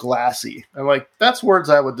and glassy. I'm like, that's words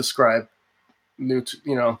I would describe new,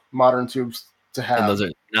 modern tubes to have. And those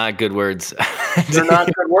are not good words. They're not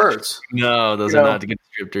good words. No, those are not good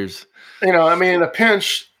descriptors. In a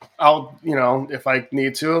pinch, I'll, if I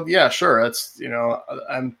need to, yeah, sure. It's,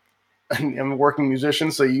 I'm a working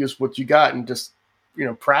musician, so you use what you got and just,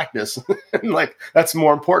 practice. Like, that's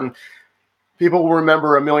more important. People will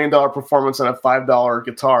remember $1 million performance on a $5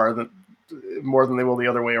 guitar more than they will the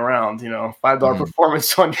other way around. $5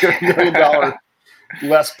 performance on your $1 million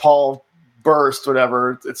Les Paul burst,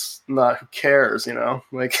 whatever. It's not, who cares,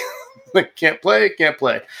 like, like can't play.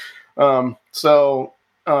 But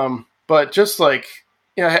just like,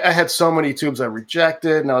 I had so many tubes I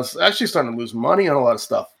rejected, and I was actually starting to lose money on a lot of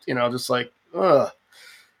stuff, just like, how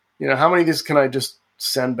many of these can I just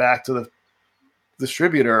send back to the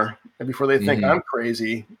distributor before they think I'm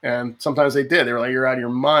crazy? And sometimes they did. They were like, "You're out of your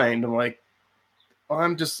mind." I'm like, well,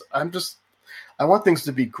 I want things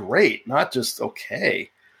to be great, not just okay.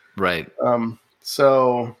 Right.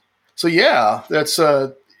 So yeah, it's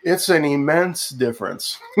an immense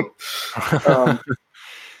difference.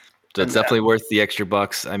 That's definitely worth the extra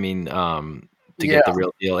bucks. I mean, to get the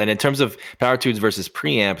real deal. And in terms of power tubes versus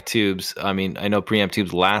preamp tubes, I mean, I know preamp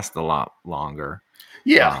tubes last a lot longer.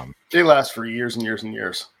 Yeah, they last for years and years and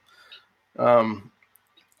years. I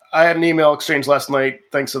had an email exchange last night,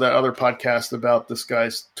 thanks to that other podcast, about this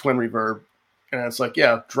guy's twin reverb. And it's like,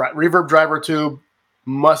 reverb driver tube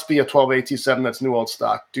must be a 12AT7 that's new old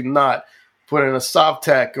stock. Do not put in a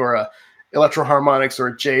Sovtech or a Electro Harmonics or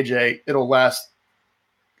a JJ. It'll last,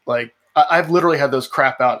 like, I've literally had those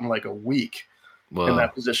crap out in like a week. Whoa. In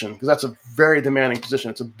that position, because that's a very demanding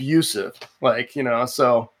position. It's abusive, like,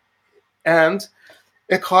 so, and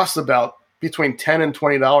it costs about between $10 and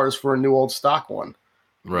 $20 for a new old stock one.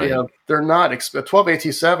 Right. They're not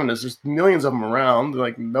 12AT7 is, there's millions of them around.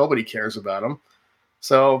 Like, nobody cares about them.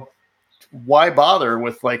 So why bother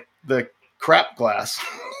with like the crap glass?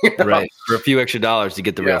 Right. For a few extra dollars to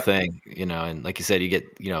get the real thing, and like you said, you get,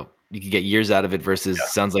 you could get years out of it versus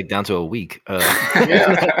sounds like down to a week.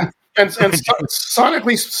 And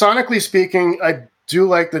sonically speaking, I do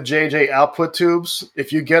like the JJ output tubes.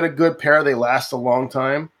 If you get a good pair, they last a long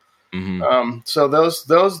time. Mm-hmm. So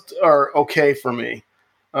those are okay for me.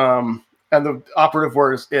 And the operative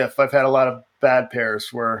word is if. I've had a lot of bad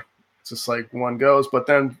pairs where it's just like one goes, but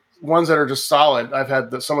then ones that are just solid, I've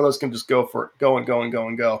had some of those can just go and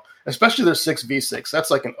go. Especially their 6V6. That's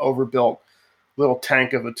like an overbuilt little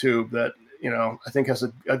tank of a tube that, I think has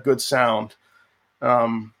a good sound.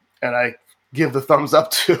 And I give the thumbs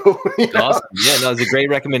up to. Awesome. Yeah, no, those are great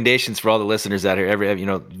recommendations for all the listeners out here.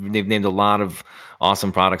 They've named a lot of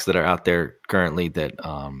awesome products that are out there currently that,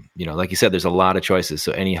 like you said, there's a lot of choices.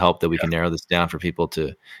 So any help that we can narrow this down for people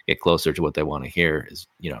to get closer to what they want to hear is,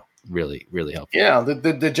 really, really helpful. Yeah, the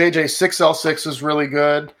JJ6L6 is really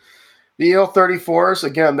good. The EL34s,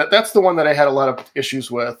 again, that's the one that I had a lot of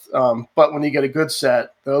issues with. But when you get a good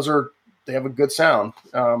set, they have a good sound.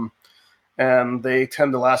 And they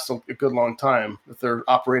tend to last a good long time if they're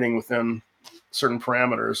operating within certain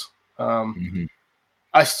parameters.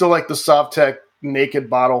 I still like the Sovtech naked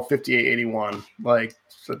bottle 5881, like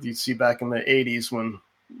that you see back in the 80s when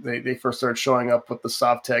they first started showing up with the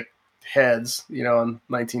Sovtech heads, in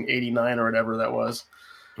 1989 or whatever that was.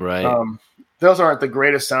 Right. Those aren't the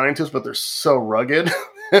greatest sounding tubes, but they're so rugged.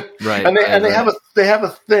 Right. and they have a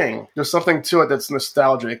thing. There's something to it that's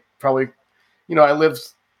nostalgic. Probably,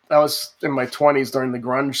 I was in my 20s during the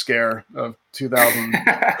grunge scare of 2000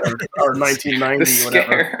 or 1990,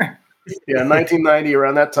 whatever. Yeah, 1990,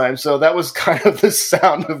 around that time. So that was kind of the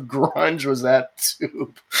sound of grunge, was that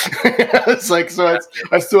tube. It's like, so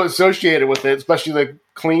I still associate it with it, especially the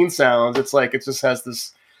clean sounds. It's like, it just has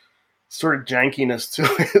this sort of jankiness to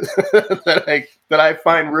it that I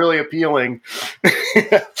find really appealing.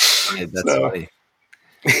 Yeah, that's funny.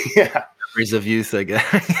 Yeah. Memories of youth, I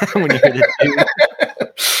guess. When you hit it.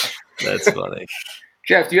 That's funny.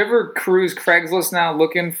 Jeff, do you ever cruise Craigslist now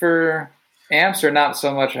looking for amps, or not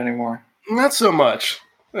so much anymore? Not so much.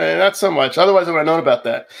 Otherwise, I would have known about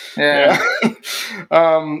that. Yeah.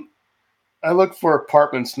 I look for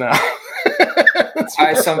apartments now.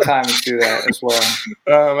 I sometimes do that as well.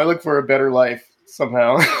 I look for a better life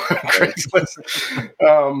somehow. Craigslist.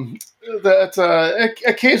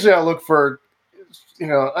 Occasionally I look for,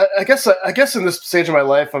 I guess in this stage of my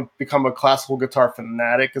life, I've become a classical guitar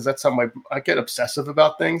fanatic, because that's how I get obsessive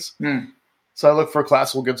about things. So I look for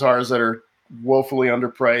classical guitars that are woefully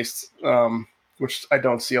underpriced, which I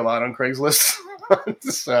don't see a lot on Craigslist.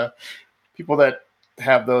 People that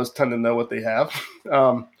have those tend to know what they have.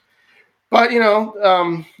 But,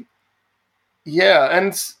 yeah.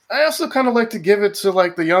 And I also kind of like to give it to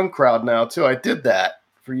like the young crowd now too. I did that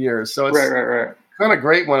for years. So it's right. kind of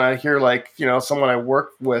great when I hear like, someone I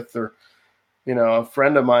work with, or, a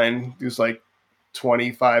friend of mine who's like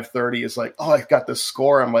 25, 30 is like, oh, I got this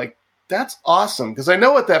score. I'm like, that's awesome. Because I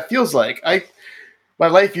know what that feels like. My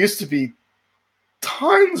life used to be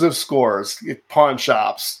tons of scores at pawn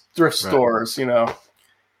shops, thrift stores,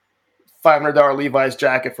 $500 Levi's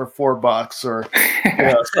jacket for $4, or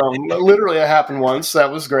literally it happened once.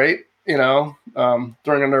 That was great. During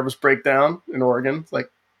a nervous breakdown in Oregon,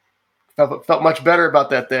 like felt much better about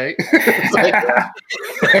that day.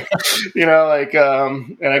 And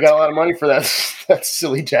I got a lot of money for that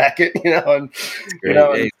silly jacket, and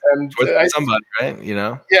somebody, right?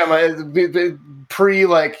 Yeah, my pre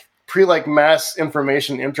mass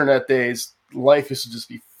information internet days, life used to just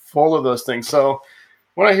be full of those things. So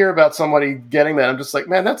when I hear about somebody getting that, I'm just like,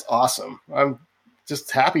 man, that's awesome. I'm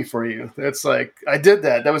just happy for you. It's like I did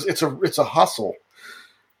that. It's a hustle.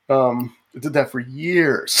 I did that for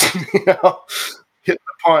years, Hit the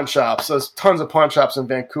pawn shops. There's tons of pawn shops in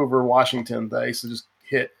Vancouver, Washington that I used to just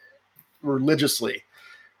hit religiously.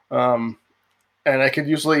 And I could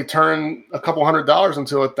usually turn a couple $100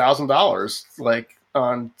 into $1,000, like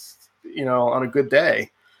on a good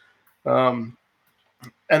day.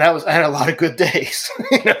 And I had a lot of good days.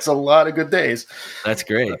 That's a lot of good days. That's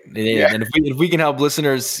great. Yeah. And if we can help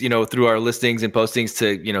listeners, through our listings and postings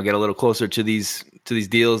to, get a little closer to these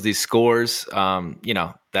deals, these scores,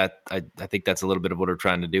 that I think that's a little bit of what we're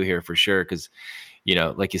trying to do here for sure. Cause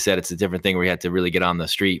like you said, it's a different thing where you had to really get on the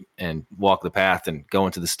street and walk the path and go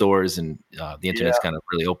into the stores, and the internet's kind of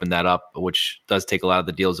really opened that up, which does take a lot of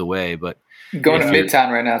the deals away. But going to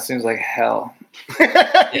Midtown right now seems like hell.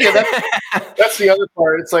 That's the other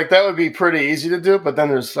part. It's like that would be pretty easy to do, but then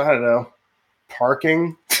there's, I don't know,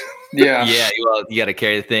 parking. Yeah. Well, you got to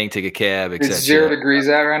carry the thing, take a cab, etc. It's 0 degrees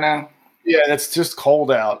out right now. Yeah, and it's just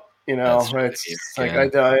cold out. It's like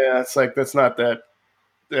it's like that's not that.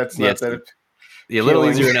 That's not that. Yeah, a little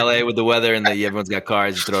easier in LA with the weather, and everyone's got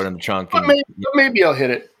cars. You throw it in the trunk. But maybe I'll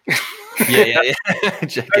hit it. Yeah.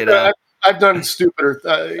 Check it out. I've done stupider.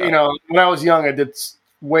 When I was young, I did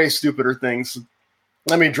way stupider things.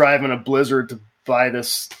 Let me drive in a blizzard to buy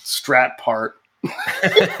this Strat part,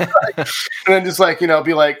 and then just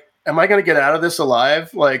be like, am I going to get out of this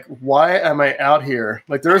alive? Like, why am I out here?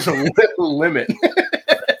 Like, there's a limit.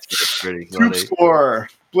 That's pretty Troop score,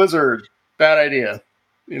 blizzard, bad idea.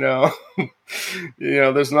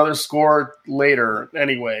 There's another score later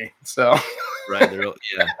anyway. So, right.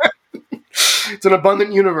 It's an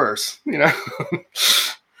abundant universe,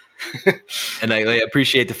 And I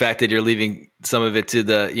appreciate the fact that you're leaving some of it to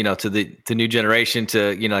the new generation,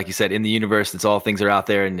 to, like you said, in the universe, that's all things are out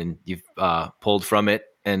there, and you've pulled from it,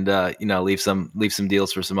 and leave some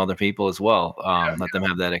deals for some other people as well. Let them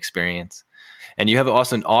have that experience. And you have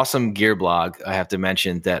an awesome gear blog. I have to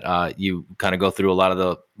mention that you kind of go through a lot of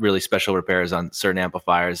the really special repairs on certain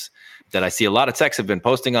amplifiers that I see a lot of techs have been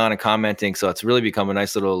posting on and commenting. So it's really become a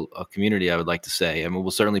nice little community, I would like to say. I mean,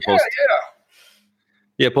 we'll certainly post.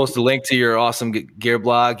 Post a link to your awesome gear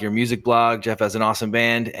blog, your music blog. Jeff has an awesome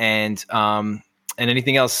band, and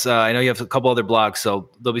anything else. I know you have a couple other blogs, so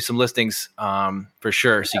there'll be some listings for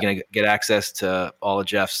sure. So you're gonna get access to all of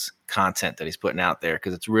Jeff's content that he's putting out there,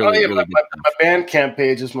 because it's really my Bandcamp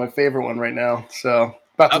page is my favorite one right now. So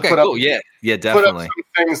about to put up, definitely put up some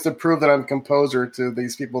things to prove that I'm a composer to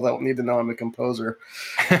these people that need to know I'm a composer.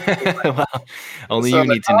 Well, only you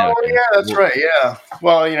need to know. Oh, yeah, that's right. Yeah.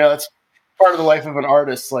 Well, it's part of the life of an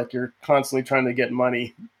artist. Like, you're constantly trying to get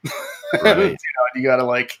money. Right. You got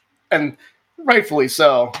to and rightfully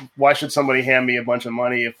so. Why should somebody hand me a bunch of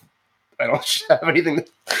money if I don't have anything to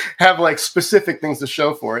have specific things to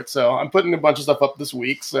show for it? So I'm putting a bunch of stuff up this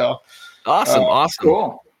week. So awesome.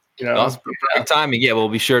 Cool. Perfect timing. Yeah, we'll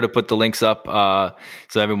be sure to put the links up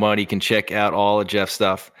so everybody can check out all of Jeff's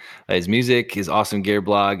stuff, his music, his awesome gear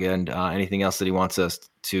blog, and anything else that he wants us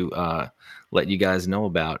to let you guys know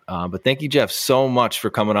about. But thank you, Jeff, so much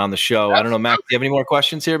for coming on the show. Absolutely. I don't know, Mac, do you have any more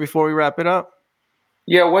questions here before we wrap it up?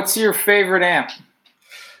 Yeah, what's your favorite amp?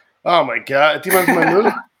 Oh my God, it depends on my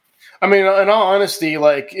mood. I mean, in all honesty,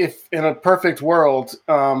 if in a perfect world,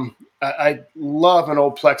 I love an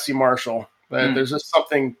old Plexi Marshall. There's just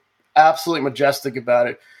something absolutely majestic about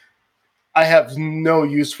it. I have no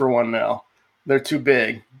use for one now; they're too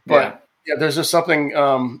big. But there's just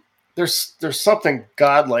something. There's something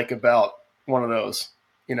godlike about one of those.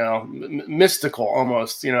 Mystical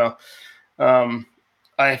almost.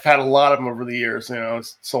 I've had a lot of them over the years.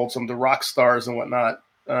 Sold some to rock stars and whatnot.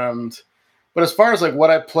 But as far as what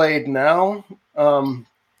I played now, I'm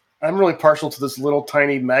really partial to this little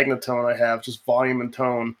tiny Magnatone I have, just volume and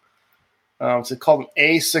tone. It's called an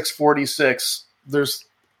A646. There's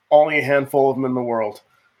only a handful of them in the world.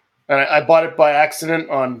 And I bought it by accident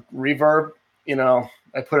on Reverb.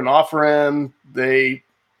 I put an offer in. They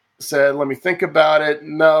said, let me think about it.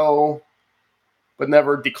 No, but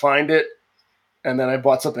never declined it. And then I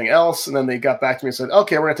bought something else. And then they got back to me and said,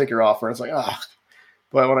 okay, we're going to take your offer. And it's like,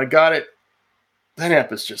 But when I got it, that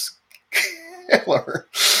amp is just killer.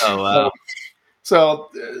 Oh, wow.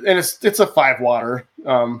 And it's a 5-watter.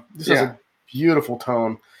 This has a beautiful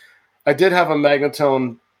tone. I did have a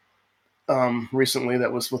Magnatone recently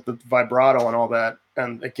that was with the vibrato and all that.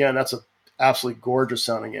 And again, that's a absolutely gorgeous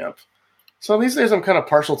sounding amp. So these days I'm kind of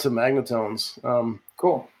partial to Magnetones.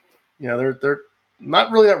 Cool. Yeah, they're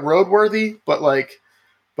not really that roadworthy,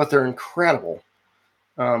 but they're incredible.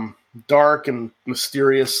 Dark and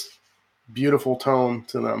mysterious, beautiful tone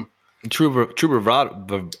to them. True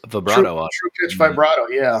vibrato. True pitch vibrato.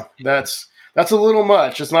 Yeah, that's a little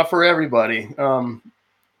much. It's not for everybody.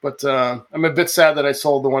 But I'm a bit sad that I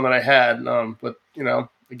sold the one that I had. But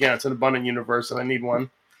again, it's an abundant universe, and I need one.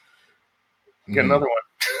 Get another one.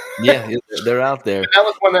 Yeah, they're out there. And that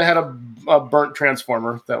was one that had a burnt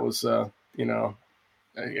transformer. That was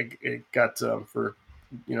it got for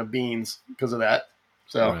beans because of that.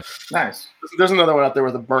 So right. Nice. There's another one out there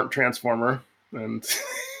with a burnt transformer and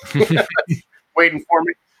waiting for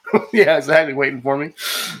me. Yeah, exactly, waiting for me.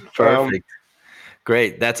 Perfect.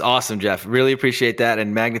 Great. That's awesome, Jeff. Really appreciate that.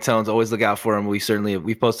 And Magnetones, always look out for them.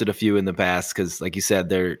 We've posted a few in the past because, like you said,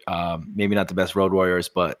 they're maybe not the best road warriors,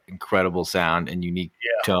 but incredible sound and unique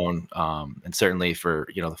tone. And certainly for,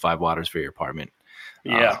 the 5 waters for your apartment.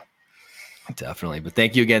 Yeah. Definitely. But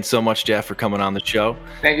thank you again so much, Jeff, for coming on the show.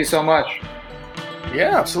 Thank you so much.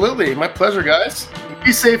 Yeah, absolutely. My pleasure, guys.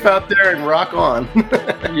 Be safe out there and rock on.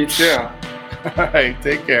 You too. All right.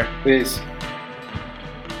 Take care. Peace.